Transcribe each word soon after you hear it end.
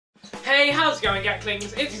Hey, how's it going,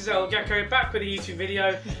 Gatlings? It's Zelgecko back with a YouTube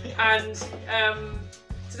video, and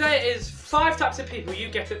today is 5 types of people you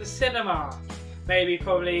get at the cinema. Maybe,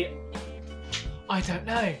 probably, I don't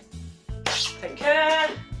know. Take care.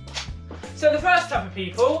 So the first type of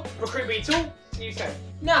people, Recruit Beetle, you say.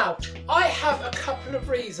 Now, I have a couple of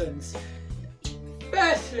reasons.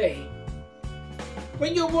 Firstly,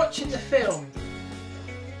 when you're watching the film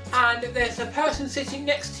and there's a person sitting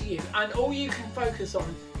next to you and all you can focus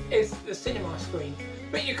on is the cinema screen,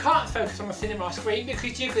 but you can't focus on the cinema screen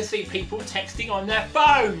because you can see people texting on their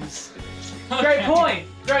phones. Great point,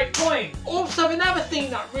 great point. Also, another thing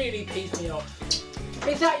that really pees me off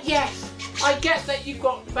is that, yes, I get that you've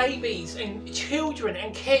got babies and children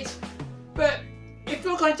and kids, but if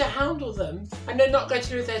you're going to handle them and they're not going to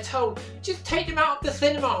do as they're told, just take them out of the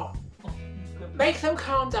cinema. Make them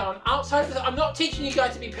calm down outside of the... I'm not teaching you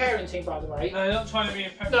guys to be parenting, by the way. No, not trying to be a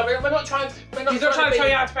parent. No, we're not trying to... He's not trying to tell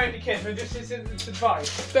you how to parent your kids, we're just it's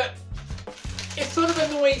advice. But it sort of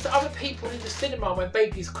annoys other people in the cinema when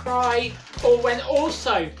babies cry, or when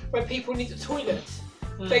people need the toilet.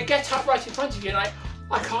 They get up right in front of you like,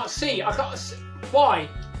 I can't see. Why?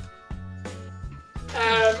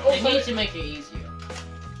 They need to make it easier.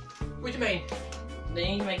 What do you mean? They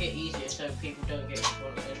need to make it easier so people don't get in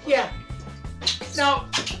front of it. Yeah. Now,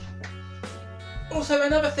 also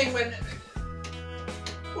another thing when...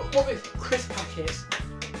 What with crisp packets?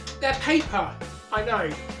 They're paper, I know.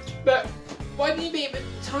 But why don't you be a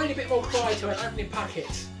tiny bit more quiet when opening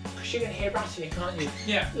packets? Because you're going to hear rattling, can't you?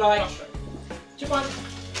 Yeah. Like, do you mind?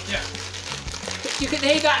 Yeah. You can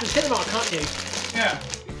hear that in cinema, can't you? Yeah.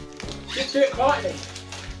 Just do it quietly.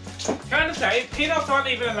 Can I say, peanuts aren't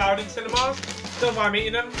even allowed in cinemas. Don't mind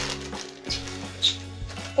eating them.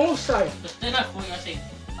 Also, Just enough when I say,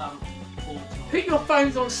 put your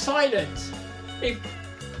phones on silent.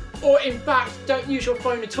 Or in fact, don't use your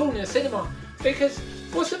phone at all in the cinema. Because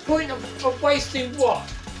what's the point of wasting what?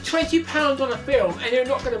 £20 on a film and you're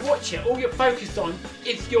not going to watch it. All you're focused on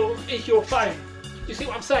is your phone. You see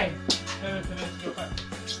what I'm saying?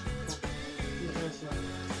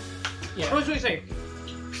 Yeah. What was you saying?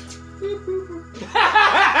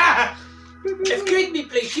 Excuse me,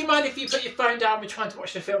 please. Do you mind if you put your phone down? We're trying to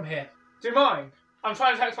watch the film here. Do you mind? I'm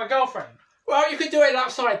trying to text my girlfriend. Well, you could do it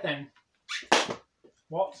outside then.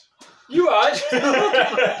 What? You are.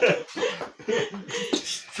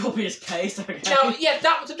 Strawberry's case, okay. Now, yeah,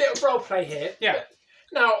 that was a bit of role play here. Yeah.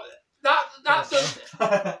 Now, that's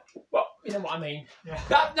well, you know what I mean. Yeah.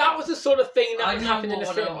 That was the sort of thing that would happen in the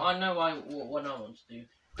film. I know what I want to do.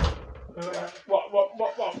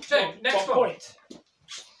 What? So, next what one. point?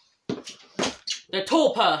 The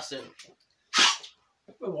tall person.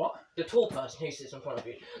 What? The tall person who sits in front of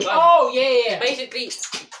you. Oh, yeah. Basically.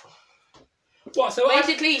 What? So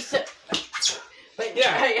basically.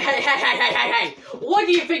 Yeah. Hey! What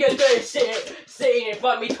do you think I'm doing sitting in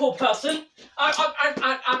front of me, tall person?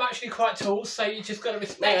 I'm actually quite tall, so you just got to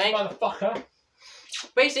respect the motherfucker.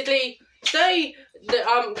 Basically, say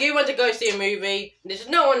that you went to go see a movie. There's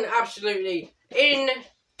no one absolutely in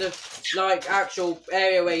the actual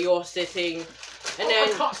area where you're sitting, and then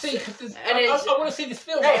I can't see because I want to see this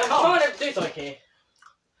film. Hey, I'm trying to do something here.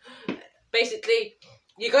 Basically,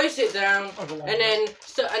 you go sit down, and then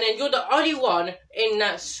you're the only one in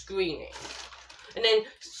that screening, and then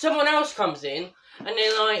someone else comes in, and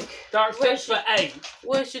they're like, Dark Stage for 8.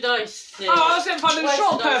 where should I sit? Oh, I was in front of the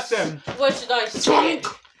short person. Where should I sit?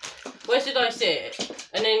 Where should I sit?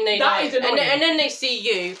 And then they and then they see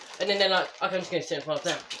you, and then they're like, okay, I'm just gonna sit in front of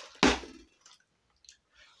them.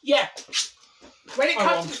 Yeah. When it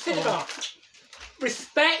comes to cinema,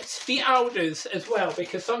 respect the elders as well,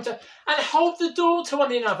 because sometimes and hold the door to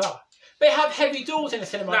one another. They have heavy doors in the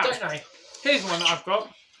cinema, Now, don't they? Here's one that I've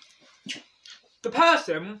got. The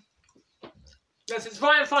person that sits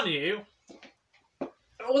right in front of you,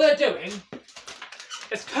 and all they're doing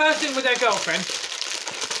is cursing with their girlfriend.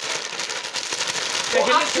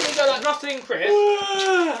 Actually, they're like rustling Chris. Do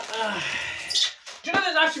you know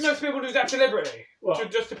there's actually most people do that deliberately?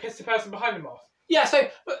 Just to piss the person behind them off? Yeah, so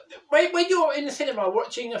when you're in the cinema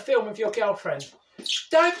watching a film with your girlfriend,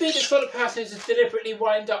 don't be the sort of person to deliberately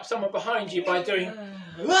wind up someone behind you by doing...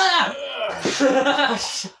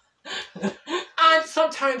 And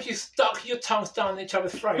sometimes you stuck your tongues down each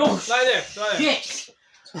other's throats. Like this, like Yes!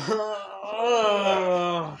 this.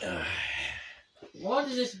 What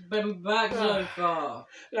is this back so far?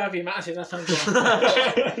 Love you, Matty, that's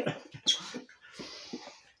good.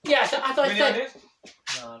 Yeah, so as I said,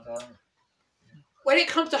 No, I don't. when it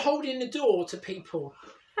comes to holding the door to people,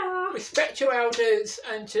 respect your elders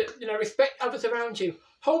and to respect others around you.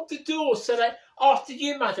 Hold the door so that after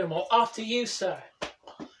you, madam, or after you, sir.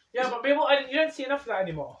 Yeah, but people, you don't see enough of that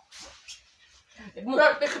anymore.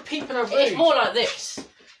 Look at people are rude. It's more like this.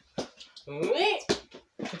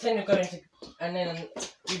 Pretend you're going to, and then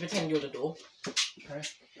you pretend you're the door. Okay.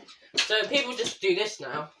 So people just do this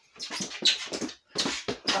now.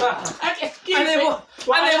 And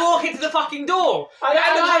they walk into the fucking door.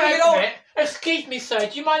 Excuse me, sir.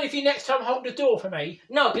 Do you mind if you next time hold the door for me?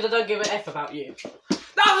 No, because I don't give a F about you.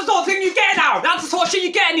 That's the sort of thing you get now. That's the sort of shit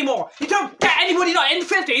you get anymore. You don't get anybody like in the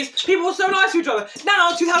 50s. People were so nice to each other.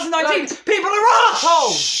 Now, 2019, people are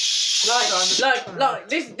assholes. Like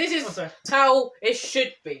this is how it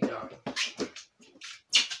should be done.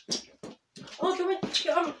 Oh, come on.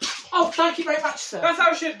 Oh, thank you very much, sir. That's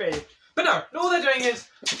how it should be. But no, all they're doing is...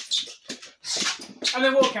 And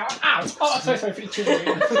then walk out. Ow! Oh, I'm so sorry for the children.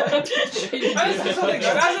 As they're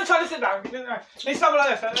trying to sit down, they stumble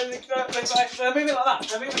like this. They're moving like that.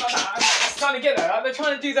 They're moving like that. And trying to get there. They're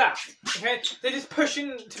trying to do that. Okay? They're just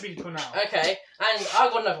pushing to people now. Okay, and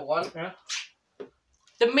I've got another one. Yeah.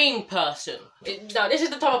 The mean person. Now, this is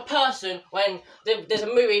the type of person when there's a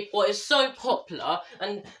movie what is so popular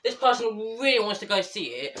and this person really wants to go see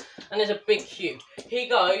it and there's a big queue. He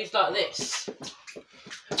goes like this.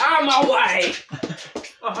 Out of my way!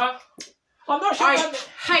 Uh-huh. I'm not sure. I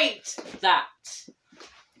hate that.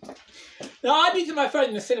 No, I meet my friend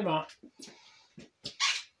in the cinema.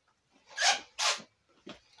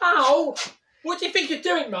 Ow! What do you think you're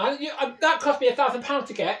doing, man? That cost me £1,000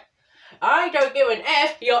 to get. I don't give an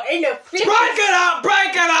F. You're in a Break it up!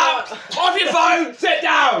 Break it up! Off your phone! Sit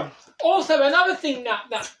down! Also, another thing that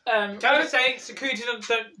Can I say, security don't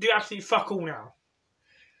do absolutely fuck all now.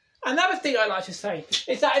 Another thing I'd like to say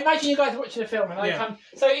is that imagine you guys are watching a film and I come.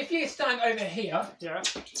 So if you stand over here,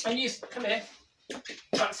 and you come here,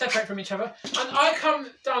 like separate from each other, and I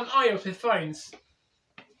come down aisles with phones.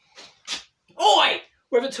 Oi!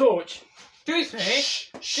 With a torch.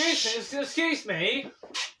 Excuse me,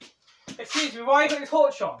 why have you got your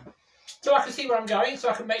torch on? So I can see where I'm going, so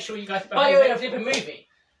I can make sure you guys are But you're in a flipping movie.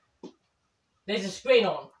 There's a screen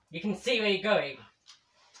on. You can see where you're going.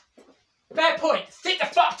 Fair point. Sit the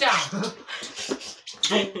fuck down.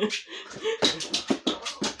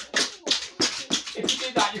 If you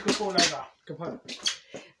do that, you can fall over. Good point.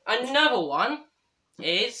 Another one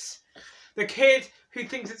is the kid who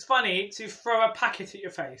thinks it's funny to throw a packet at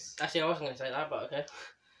your face. actually I wasn't going to say that, but okay.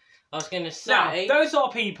 I was going to say Now, those sort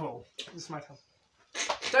of people. This is my turn.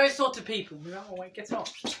 Those sort of people. No, wait, get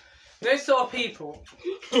off. Those sort of people.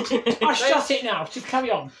 Shut it now. Just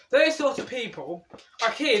carry on. Those sort of people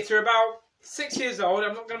are kids who are about 6 years old.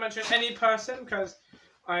 I'm not going to mention any person because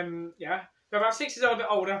they're about 6 years old, a bit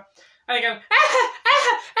older. And they go,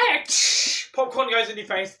 popcorn goes in your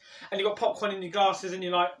face, and you've got popcorn in your glasses, and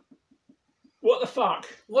you're like, what the fuck?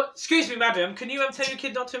 What? Excuse me, madam. Can you tell your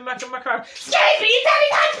kid not to make a macaroni? Excuse me, you don't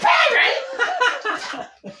even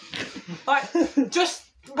Like, just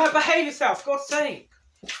behave yourself, for God's sake.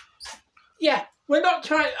 Yeah, we're not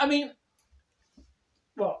trying. I mean,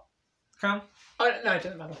 what? Come. No, it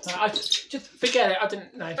doesn't matter. No, I just forget it. I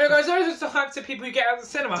didn't know. Hey guys, those are the types of people you get out of the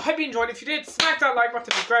cinema. Hope you enjoyed. If you did, smack that like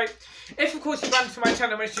button. It'd be great. If, of course, you've been to my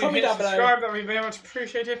channel, make sure you hit subscribe. That would be very much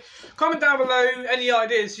appreciated. Comment down below any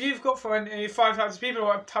ideas you've got for any 5 types of people or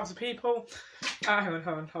what types of people. Hang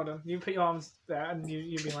on, hold on. You put your arms there, and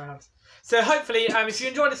you be my hands. So hopefully, if you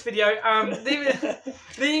enjoyed this video,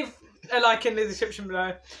 leave a like in the description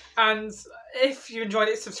below, and if you enjoyed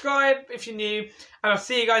it, subscribe if you're new, and I'll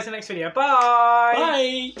see you guys in the next video.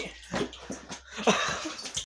 Bye! Bye!